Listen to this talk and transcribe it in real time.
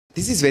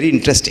This is very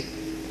interesting.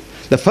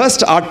 The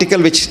first article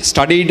which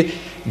studied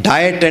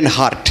diet and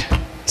heart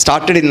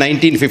started in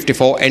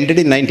 1954, ended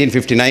in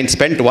 1959,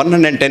 spent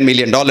 $110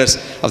 million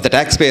of the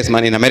taxpayers'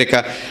 money in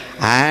America,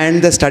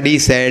 and the study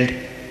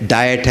said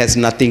diet has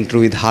nothing to do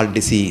with heart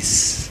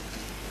disease.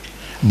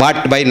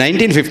 But by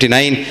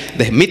 1959,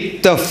 the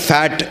myth of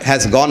fat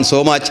has gone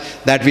so much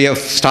that we have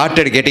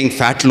started getting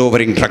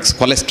fat-lowering drugs,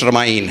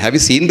 cholesterol. Have you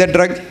seen that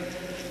drug?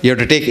 You have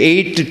to take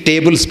 8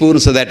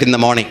 tablespoons of that in the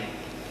morning.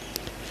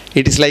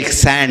 It is like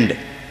sand,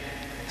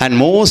 and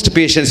most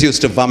patients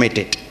used to vomit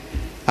it.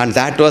 And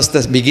that was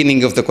the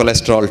beginning of the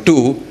cholesterol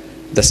too,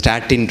 the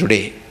statin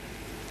today.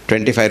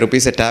 25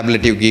 rupees a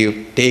tablet you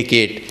give, take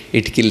it,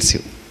 it kills you.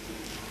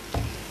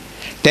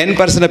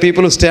 10% of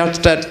people who start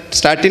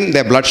statin,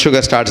 their blood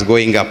sugar starts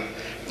going up.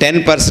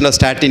 10% of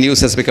statin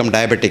users become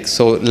diabetics.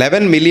 So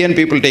 11 million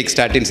people take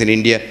statins in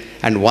India,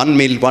 and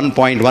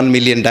 1.1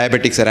 million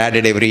diabetics are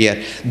added every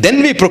year.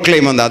 Then we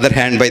proclaim, on the other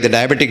hand, by the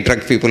diabetic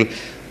drug people,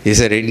 he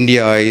said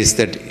India is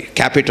the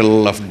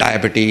capital of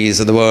diabetes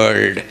of the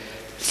world.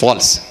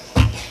 False.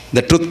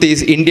 The truth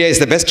is, India is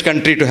the best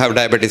country to have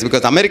diabetes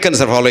because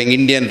Americans are following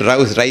Indian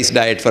rice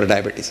diet for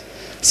diabetes.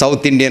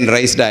 South Indian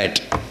rice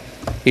diet.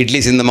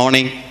 Idlis in the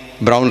morning,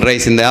 brown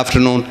rice in the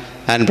afternoon,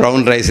 and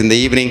brown rice in the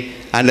evening,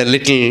 and a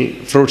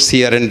little fruits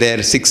here and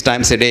there 6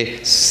 times a day,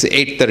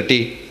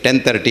 8:30,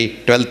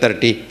 10:30,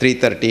 12:30,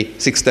 3:30,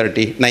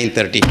 6:30,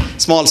 9:30.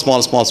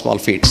 Small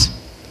feeds.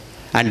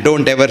 And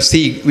don't ever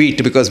see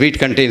wheat, because wheat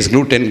contains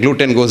gluten.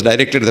 Gluten goes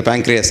directly to the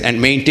pancreas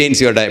and maintains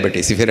your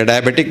diabetes. If you're a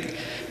diabetic,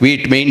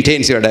 wheat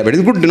maintains your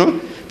diabetes. Good to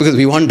know, because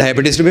we want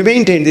diabetes to be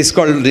maintained. This is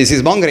called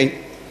disease mongering.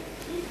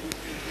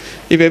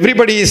 If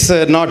everybody is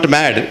not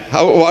mad,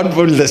 what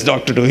will this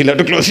doctor do? He'll have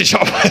to close his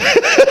shop.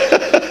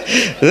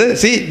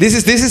 See, this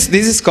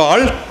is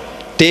called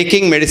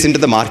taking medicine to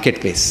the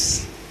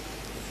marketplace.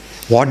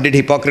 What did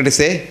Hippocrates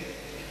say?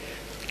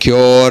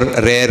 Cure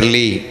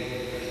rarely,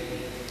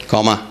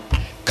 comma.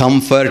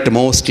 Comfort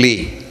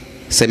mostly,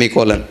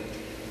 semicolon.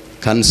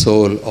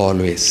 Console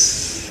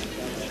always.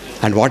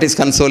 And what is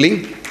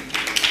consoling?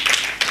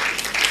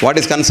 What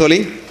is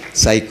consoling?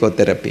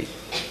 Psychotherapy.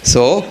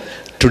 So,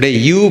 today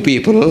you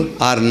people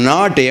are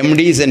not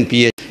MDs and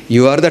PhDs.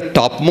 You are the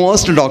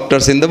topmost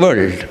doctors in the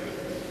world.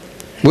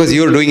 Because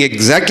you are doing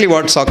exactly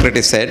what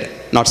Socrates said.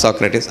 Not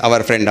Socrates,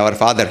 our friend, our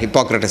father,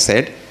 Hippocrates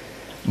said.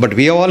 But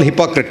we are all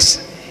hypocrites.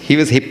 He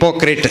was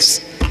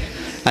Hippocrates.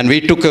 And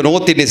we took an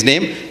oath in his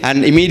name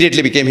and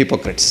immediately became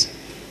hypocrites.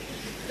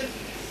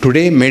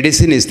 Today,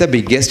 medicine is the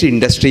biggest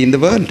industry in the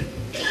world.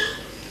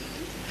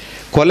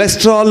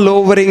 Cholesterol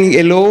lowering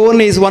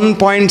alone is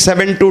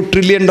 $1.72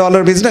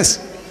 trillion business.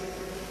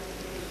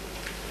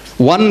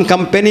 One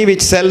company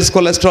which sells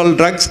cholesterol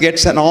drugs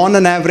gets on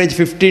an average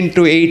 $15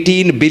 to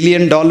 $18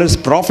 billion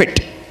profit.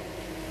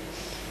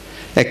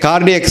 A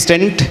cardiac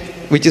stent,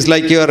 which is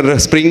like your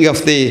spring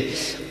of the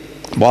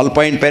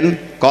ballpoint pen,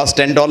 costs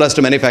 $10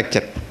 to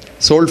manufacture.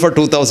 Sold for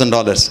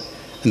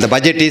 $2,000. And the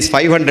budget is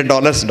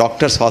 $500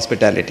 doctor's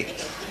hospitality.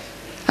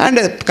 And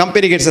a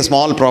company gets a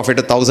small profit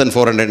of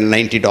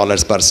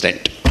 $1,490 per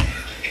stent.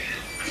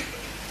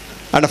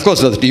 And of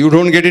course, you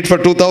don't get it for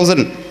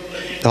 $2,000.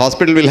 The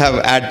hospital will have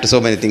add to so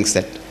many things,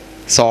 that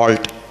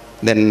salt,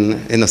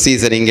 then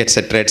seasoning,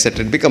 etc.,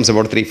 etc. It becomes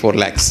about 3-4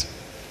 lakhs.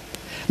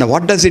 Now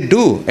what does it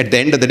do at the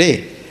end of the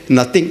day?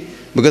 Nothing.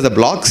 Because the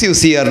blocks you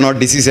see are not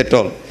disease at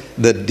all.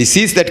 The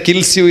disease that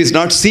kills you is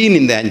not seen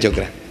in the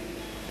angiogram.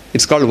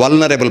 It's called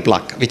vulnerable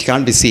plaque, which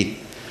can't be seen.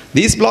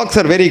 These blocks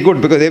are very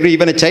good because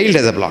even a child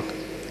has a block.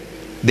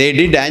 They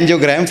did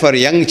angiogram for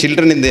young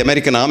children in the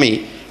American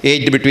army,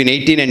 aged between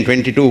 18 and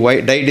 22,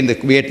 who died in the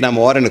Vietnam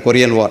War and the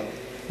Korean War.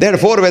 They had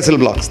 4 vessel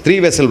blocks, 3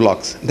 vessel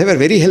blocks. They were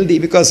very healthy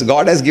because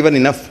God has given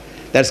enough.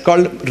 That's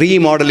called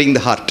remodeling the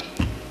heart.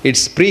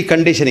 It's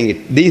preconditioning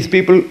it. These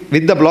people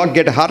with the block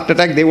get a heart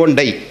attack, they won't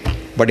die.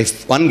 But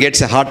if one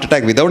gets a heart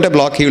attack without a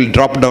block, he will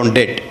drop down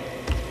dead.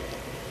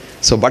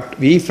 So, but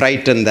we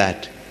frighten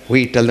that.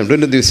 We tell them,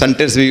 don't you know the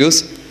sentence we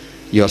use?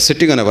 You are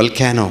sitting on a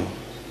volcano.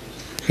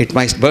 It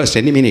might burst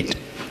any minute.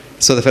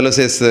 So the fellow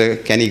says,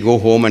 can he go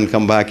home and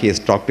come back? He has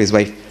talked to his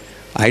wife.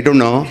 I don't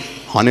know.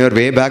 On your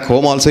way back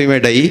home also you may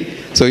die.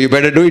 So you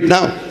better do it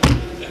now.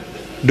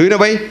 Do you know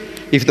why?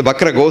 If the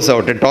bakra goes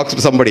out and talks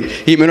to somebody,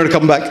 he may not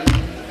come back.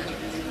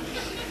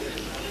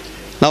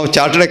 Now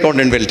chartered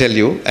accountant will tell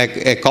you,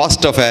 a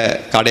cost of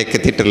a cardiac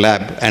catheter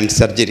lab and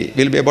surgery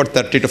will be about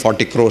 30 to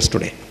 40 crores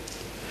today.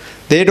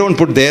 They don't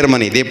put their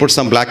money. They put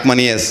some black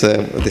money as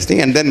this thing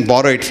and then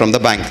borrow it from the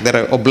bank. There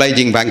are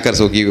obliging bankers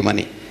who give you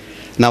money.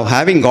 Now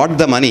having got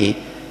the money,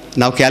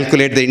 now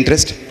calculate the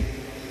interest.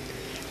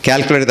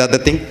 Calculate the other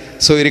thing.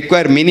 So you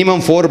require minimum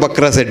 4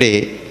 bakras a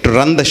day to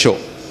run the show.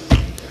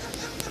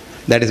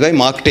 That is why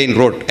Mark Twain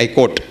wrote, I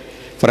quote,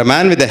 for a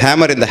man with a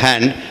hammer in the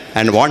hand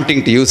and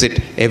wanting to use it,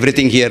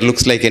 everything here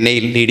looks like a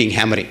nail needing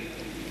hammering.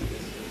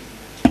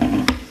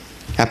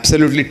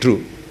 Absolutely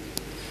true.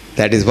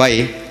 That is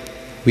why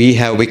we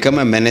have become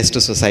a menace to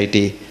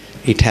society.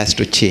 It has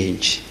to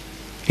change.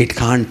 It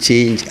can't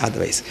change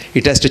otherwise.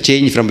 It has to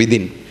change from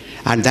within.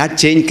 And that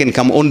change can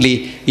come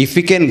only if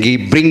we can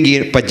bring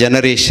up a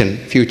generation,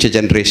 future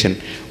generation,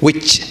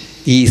 which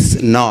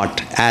is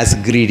not as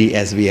greedy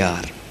as we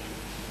are.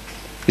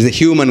 It's the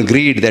human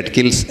greed that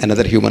kills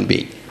another human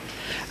being.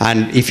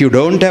 And if you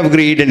don't have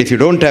greed, and if you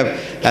don't have,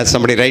 as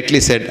somebody rightly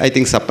said, I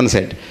think Sappan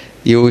said,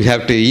 you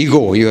have to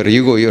your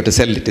ego, you have to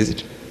sell it, is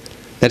it?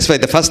 That's why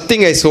the first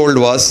thing I sold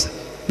was,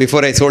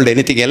 before I sold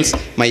anything else,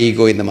 my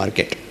ego in the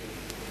market.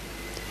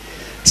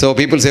 So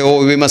people say,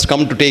 oh, we must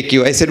come to take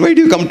you. I said, why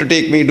do you come to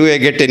take me? Do I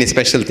get any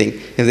special thing?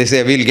 And they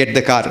say, we'll get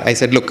the car. I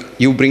said, look,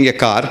 you bring a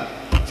car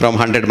from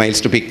 100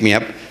 miles to pick me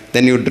up.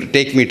 Then you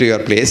take me to your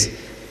place.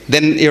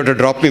 Then you have to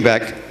drop me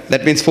back.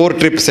 That means 4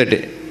 trips a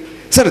day.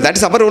 Sir,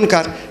 that's our own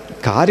car.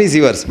 Car is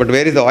yours, but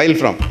where is the oil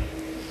from?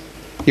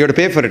 You have to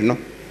pay for it, no?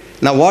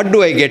 Now what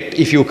do I get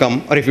if you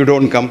come or if you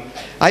don't come?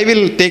 I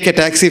will take a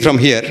taxi from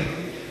here.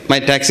 My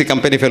taxi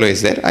company fellow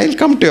is there. I'll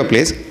come to your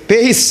place,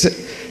 pay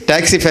his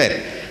taxi fare,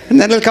 and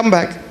then I'll come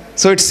back.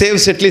 So it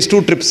saves at least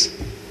 2 trips.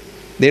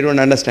 They don't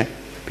understand.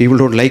 People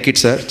don't like it,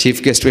 sir.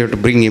 Chief guest, we have to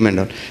bring him and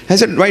all. I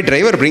said, my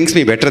driver brings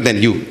me better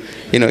than you.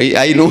 You know,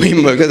 I know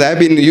him because I've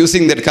been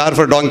using that car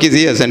for donkey's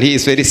years and he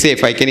is very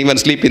safe. I can even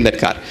sleep in that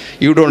car.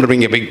 You don't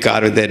bring a big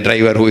car with a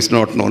driver who is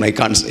not known. I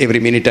can't, every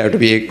minute I have to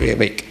be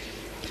awake.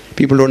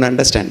 People don't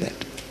understand that.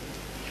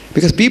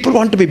 Because people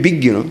want to be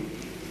big, you know.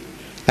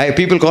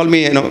 People call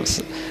me, you know,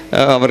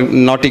 our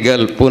naughty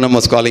girl, Poonam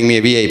was calling me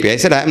a VIP. I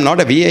said, I am not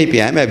a VIP,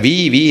 I am a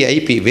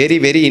VVIP, very,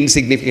 very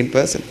insignificant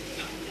person.